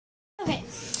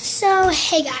So,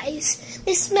 hey guys,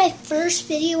 this is my first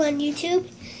video on YouTube,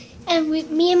 and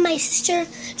me and my sister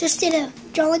just did a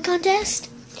drawing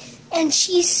contest, and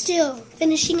she's still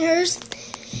finishing hers,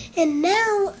 and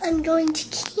now I'm going to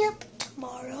camp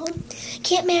tomorrow,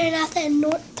 Camp Maranatha in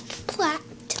North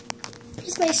Platte.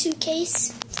 Here's my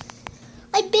suitcase.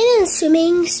 I've been in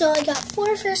swimming, so I got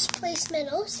 4 first place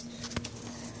medals,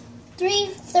 3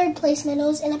 third place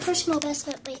medals, and a personal best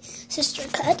that my sister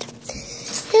cut.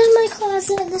 Here's my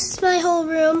closet. This is my whole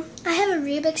room. I have a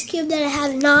Rubik's Cube that I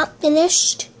have not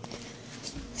finished.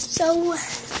 So,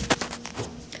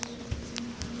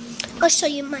 I'll show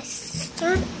you my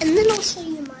sister, and then I'll show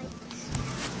you mine.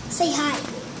 Say hi.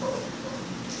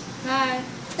 Hi.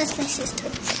 That's my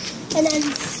sister. And then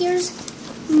here's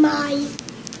my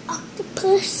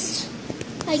octopus,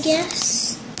 I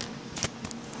guess.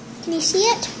 Can you see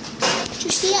it? Did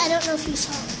you see it? I don't know if you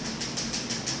saw it.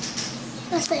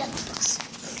 That's my octopus.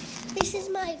 This is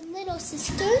my little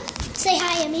sister. Say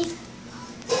hi, Emmy.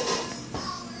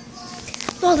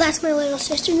 Well, that's my little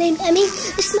sister named Emmy.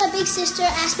 This is my big sister,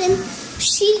 Aspen.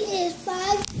 She is 5.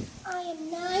 I am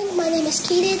 9. My name is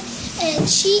Kaden, and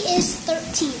she is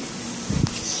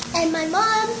 13. And my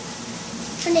mom,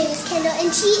 her name is Kendall,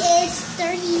 and she is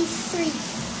 33.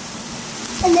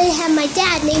 And then I have my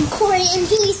dad named Corey, and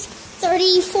he's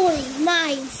 30, 40,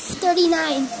 9,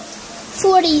 39,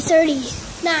 40,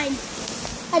 39.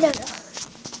 I don't know.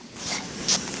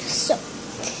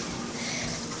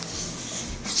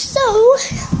 So,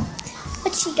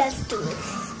 what you guys doing?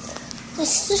 My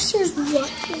sister's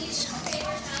walking.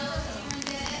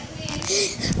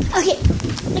 Okay,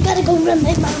 I gotta go run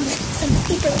my mom some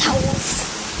paper towels.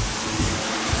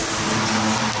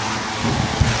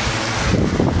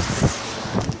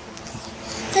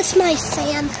 That's my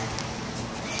fan.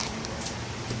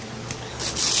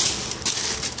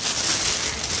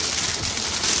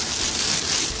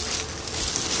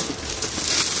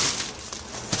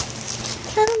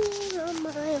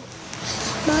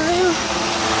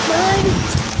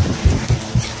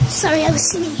 Sorry, I was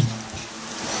singing.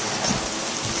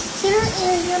 Here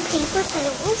is your paper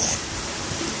towels.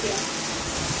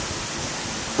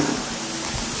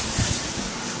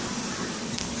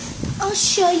 I'll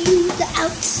show you the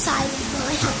outside of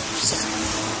my house.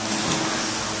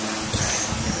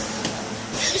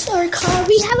 Here's our car.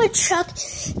 We have a truck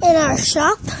in our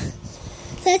shop.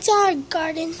 That's our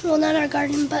garden. Well, not our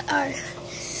garden, but our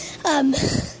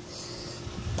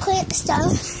plant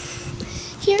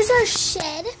stuff. Here's our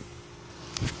shed.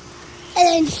 And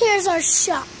then here's our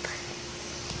shop.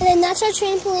 And then that's our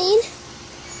trampoline.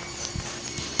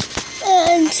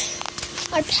 And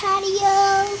our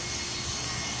patio.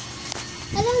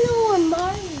 I don't know where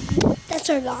Mari is. That's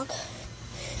our dog.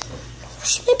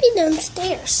 She might be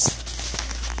downstairs.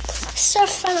 This is our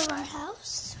front of our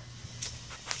house.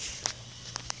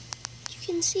 You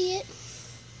can see it.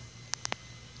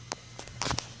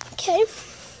 Okay.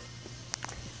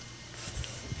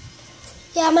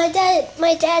 Yeah, my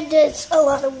dad does a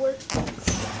lot of work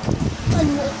on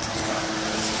wood.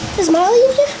 Is Marley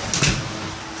in here?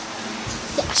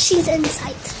 Yeah, she's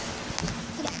inside.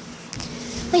 Okay.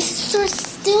 My sister's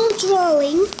still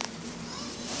drawing.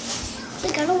 I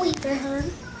gotta wait for her.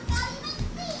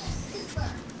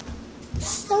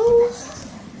 So,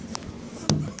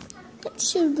 what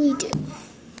should we do?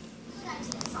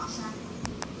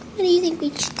 What do you think we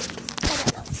should do? I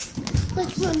don't know.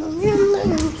 Let's run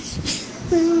around.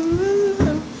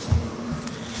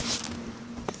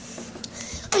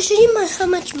 I'll show you how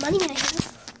much money I have.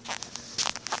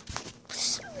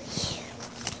 Sorry.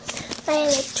 I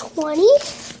have a 20.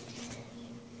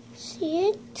 See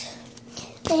it?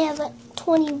 I have a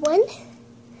 21.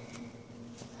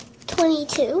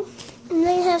 22. And then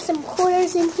I have some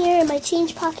quarters in here in my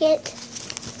change pocket.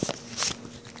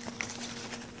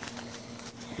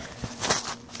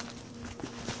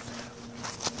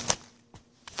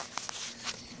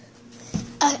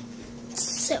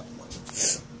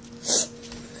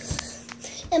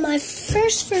 And my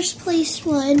first place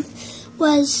one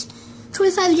was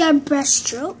 25-yard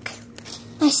breaststroke.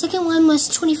 My second one was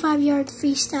 25-yard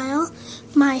freestyle.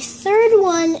 My third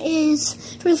one is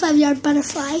 25-yard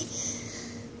butterfly.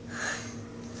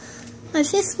 My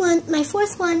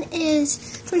fourth one is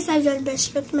 25-yard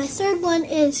breaststroke. My third one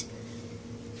is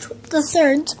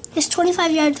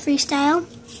 25-yard freestyle.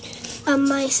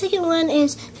 My second one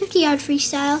is 50-yard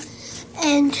freestyle,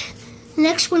 and the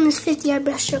next one is 50-yard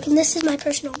breaststroke, and this is my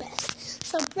personal best.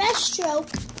 So breaststroke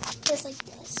is like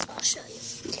this. I'll show you.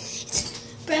 It's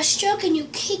breaststroke, and you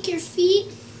kick your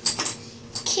feet,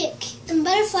 kick. And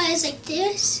butterfly is like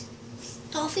this,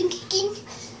 dolphin kicking.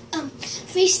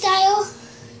 Freestyle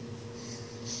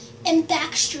and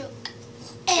backstroke.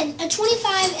 And a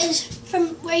 25 is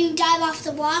from where you dive off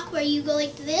the block, where you go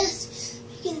like this.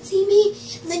 You can see me,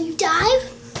 and then you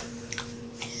dive.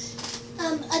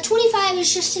 A 25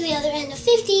 is just to the other end. A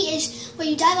 50 is where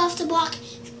you dive off the block,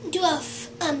 do a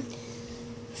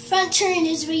front turn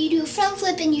is where you do a front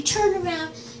flip and you turn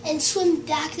around and swim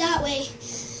back that way.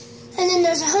 And then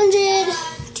there's 100,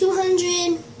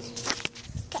 200.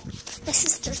 Okay, my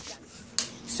sister's done.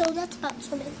 So that's about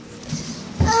swimming.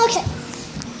 Okay,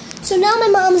 so now my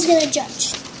mom's gonna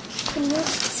judge. Hold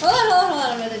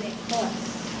on, hold on.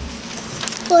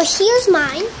 Well, here's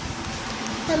mine.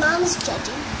 My mom's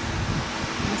judging.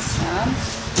 Nice job.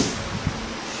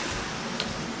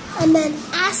 And then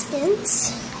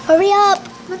Aspen's. Hurry up.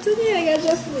 What's in here? I got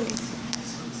Justin.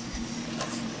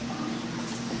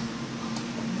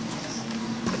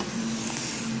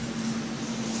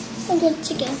 I'm going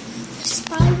to get a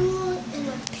spiral and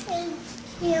a pen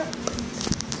here.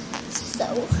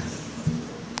 So.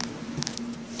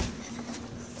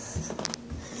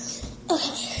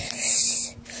 Okay.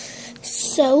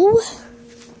 So.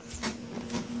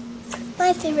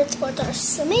 My favorite sports are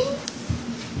swimming.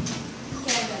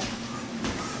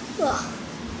 Well,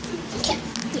 okay,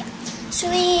 yeah.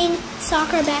 Swimming,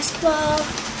 soccer, basketball.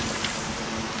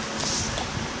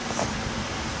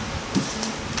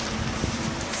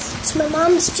 So my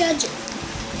mom's judging.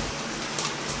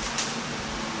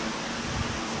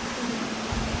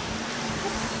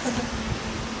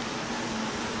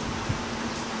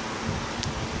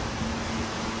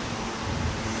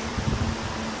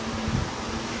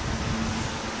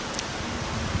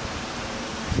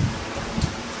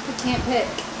 I can't pick.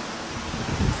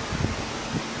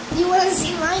 You want to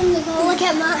see mine? Go look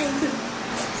at mine.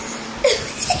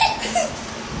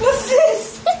 What's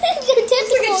this?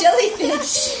 It's like a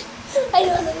jellyfish. I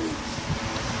don't know.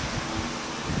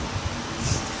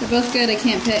 They're both good. I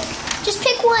can't pick. Just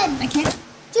pick one. I can't.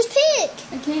 Just pick.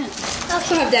 I can't.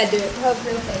 Okay. I'll have Dad do it.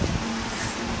 Hopefully, okay.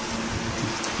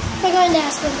 We're going to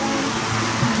ask my mom.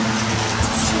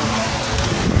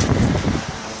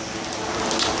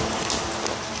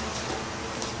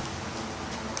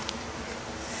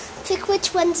 Pick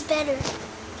which one's better.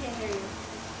 Can't hear you.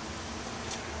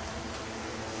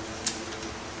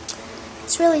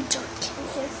 It's really dark in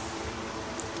here.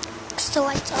 It's the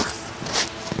lights off.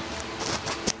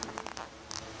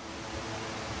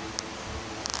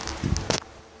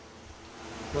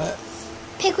 What?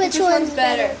 Pick which one's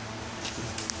better.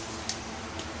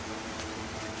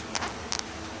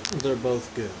 They're both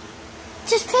good.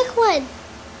 Just pick one.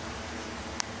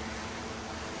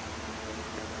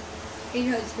 You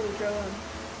know it's going to draw on.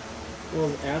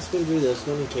 Well, Aspen drew this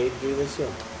one and Kate drew this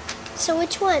one. So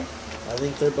which one? I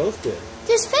think they're both good.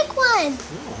 Just pick one.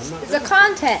 No, I'm not. It's a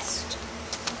contest.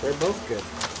 They're both good.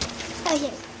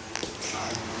 Okay.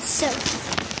 So.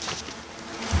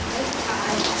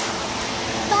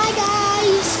 Bye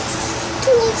guys.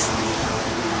 Toodles.